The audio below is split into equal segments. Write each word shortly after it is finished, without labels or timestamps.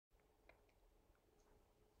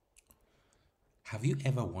Have you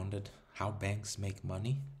ever wondered how banks make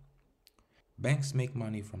money? Banks make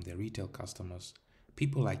money from their retail customers,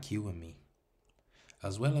 people like you and me,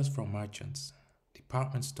 as well as from merchants,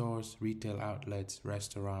 department stores, retail outlets,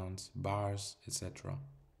 restaurants, bars, etc.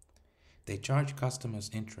 They charge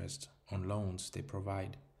customers interest on loans they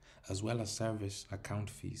provide, as well as service account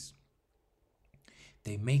fees.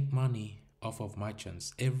 They make money off of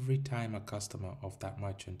merchants every time a customer of that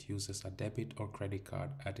merchant uses a debit or credit card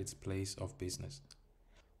at its place of business.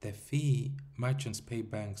 The fee merchants pay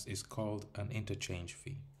banks is called an interchange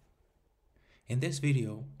fee. In this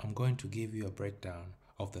video, I'm going to give you a breakdown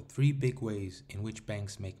of the three big ways in which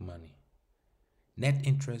banks make money: net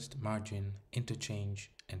interest margin, interchange,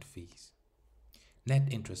 and fees. Net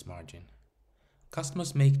interest margin.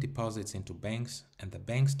 Customers make deposits into banks, and the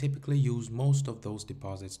banks typically use most of those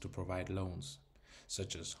deposits to provide loans,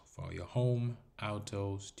 such as for your home,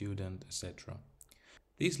 auto, student, etc.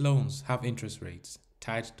 These loans have interest rates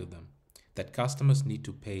tied to them that customers need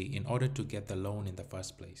to pay in order to get the loan in the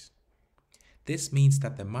first place. This means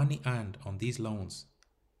that the money earned on these loans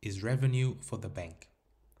is revenue for the bank,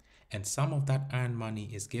 and some of that earned money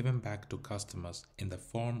is given back to customers in the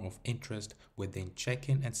form of interest within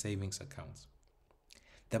checking and savings accounts.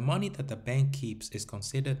 The money that the bank keeps is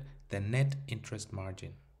considered the net interest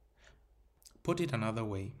margin. Put it another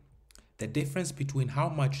way, the difference between how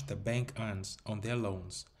much the bank earns on their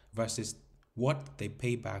loans versus what they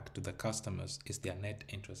pay back to the customers is their net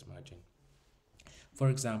interest margin. For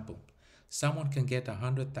example, someone can get a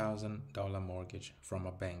 $100,000 mortgage from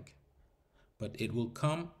a bank, but it will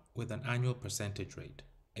come with an annual percentage rate,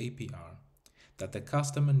 APR, that the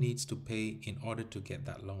customer needs to pay in order to get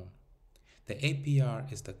that loan. The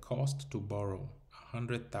APR is the cost to borrow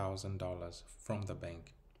 $100,000 from the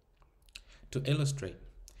bank. To illustrate,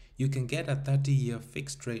 you can get a 30-year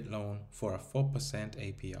fixed rate loan for a 4%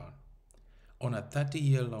 APR. On a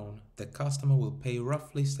 30-year loan, the customer will pay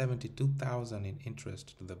roughly $72,000 in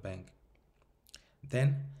interest to the bank.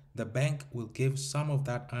 Then, the bank will give some of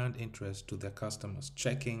that earned interest to the customer's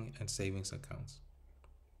checking and savings accounts.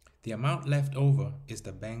 The amount left over is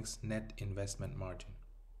the bank's net investment margin.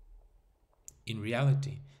 In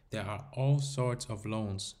reality, there are all sorts of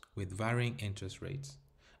loans with varying interest rates.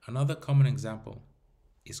 Another common example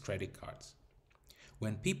is credit cards.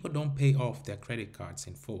 When people don't pay off their credit cards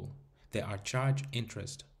in full, they are charged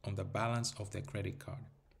interest on the balance of their credit card.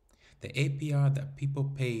 The APR that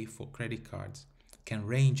people pay for credit cards can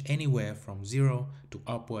range anywhere from 0 to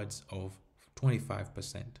upwards of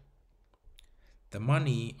 25%. The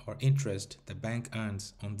money or interest the bank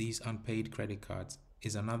earns on these unpaid credit cards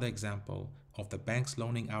is another example of the banks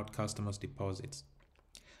loaning out customers' deposits,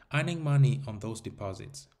 earning money on those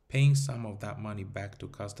deposits, paying some of that money back to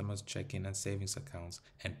customers' checking and savings accounts,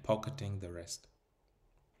 and pocketing the rest.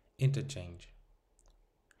 Interchange.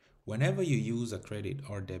 Whenever you use a credit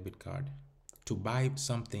or debit card to buy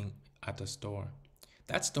something at a store,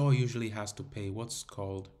 that store usually has to pay what's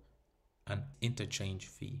called an interchange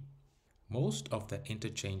fee. Most of the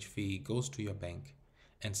interchange fee goes to your bank,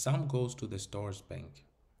 and some goes to the store's bank.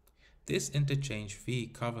 This interchange fee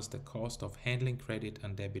covers the cost of handling credit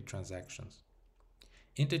and debit transactions.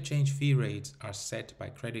 Interchange fee rates are set by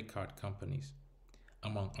credit card companies.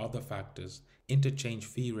 Among other factors, interchange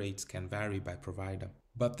fee rates can vary by provider,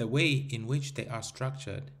 but the way in which they are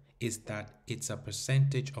structured is that it's a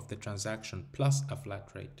percentage of the transaction plus a flat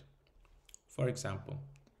rate. For example,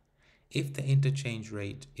 if the interchange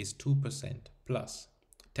rate is 2% plus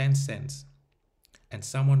 10 cents and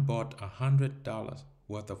someone bought $100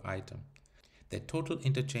 worth of item, the total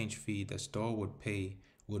interchange fee the store would pay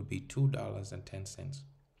would be $2.10.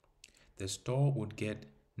 The store would get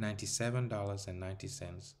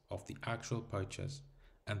 $97.90 of the actual purchase,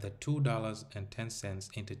 and the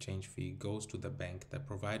 $2.10 interchange fee goes to the bank that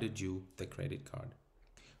provided you the credit card.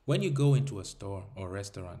 When you go into a store or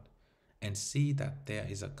restaurant and see that there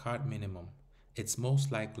is a card minimum, it's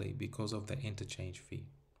most likely because of the interchange fee.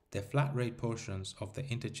 The flat rate portions of the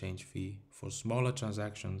interchange fee for smaller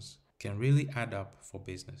transactions can really add up for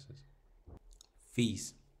businesses.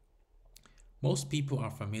 Fees. Most people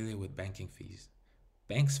are familiar with banking fees.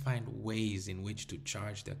 Banks find ways in which to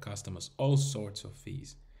charge their customers all sorts of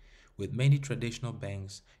fees. With many traditional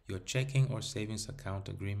banks, your checking or savings account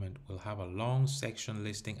agreement will have a long section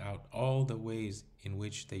listing out all the ways in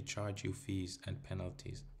which they charge you fees and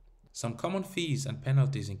penalties. Some common fees and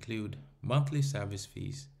penalties include monthly service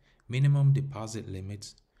fees, minimum deposit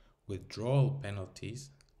limits, withdrawal penalties,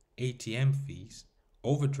 ATM fees,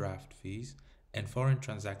 overdraft fees, and foreign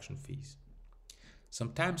transaction fees.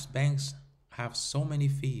 Sometimes banks have so many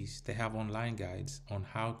fees, they have online guides on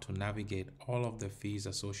how to navigate all of the fees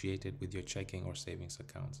associated with your checking or savings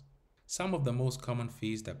accounts. Some of the most common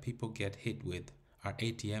fees that people get hit with are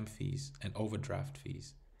ATM fees and overdraft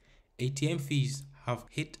fees. ATM fees have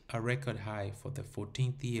hit a record high for the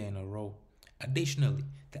 14th year in a row. Additionally,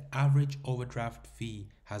 the average overdraft fee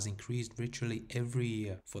has increased virtually every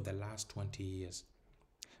year for the last 20 years.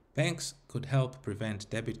 Banks could help prevent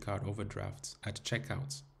debit card overdrafts at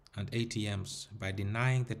checkouts and ATMs by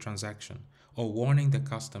denying the transaction or warning the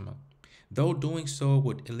customer, though doing so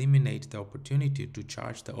would eliminate the opportunity to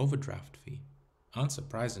charge the overdraft fee.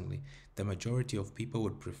 Unsurprisingly, the majority of people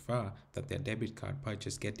would prefer that their debit card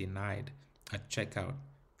purchase get denied at checkout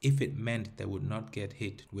if it meant they would not get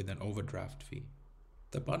hit with an overdraft fee.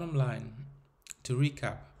 The bottom line, to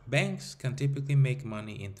recap, banks can typically make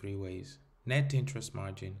money in three ways: net interest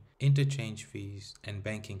margin, interchange fees, and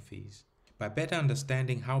banking fees. By better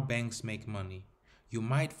understanding how banks make money, you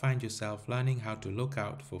might find yourself learning how to look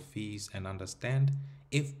out for fees and understand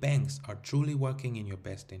if banks are truly working in your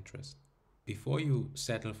best interest. Before you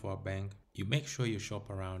settle for a bank, you make sure you shop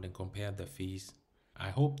around and compare the fees. I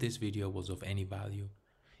hope this video was of any value.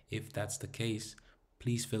 If that's the case,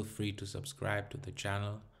 please feel free to subscribe to the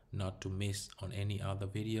channel not to miss on any other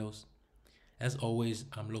videos. As always,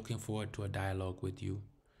 I'm looking forward to a dialogue with you,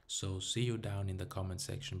 so see you down in the comment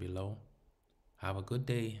section below. Have a good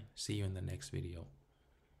day. See you in the next video.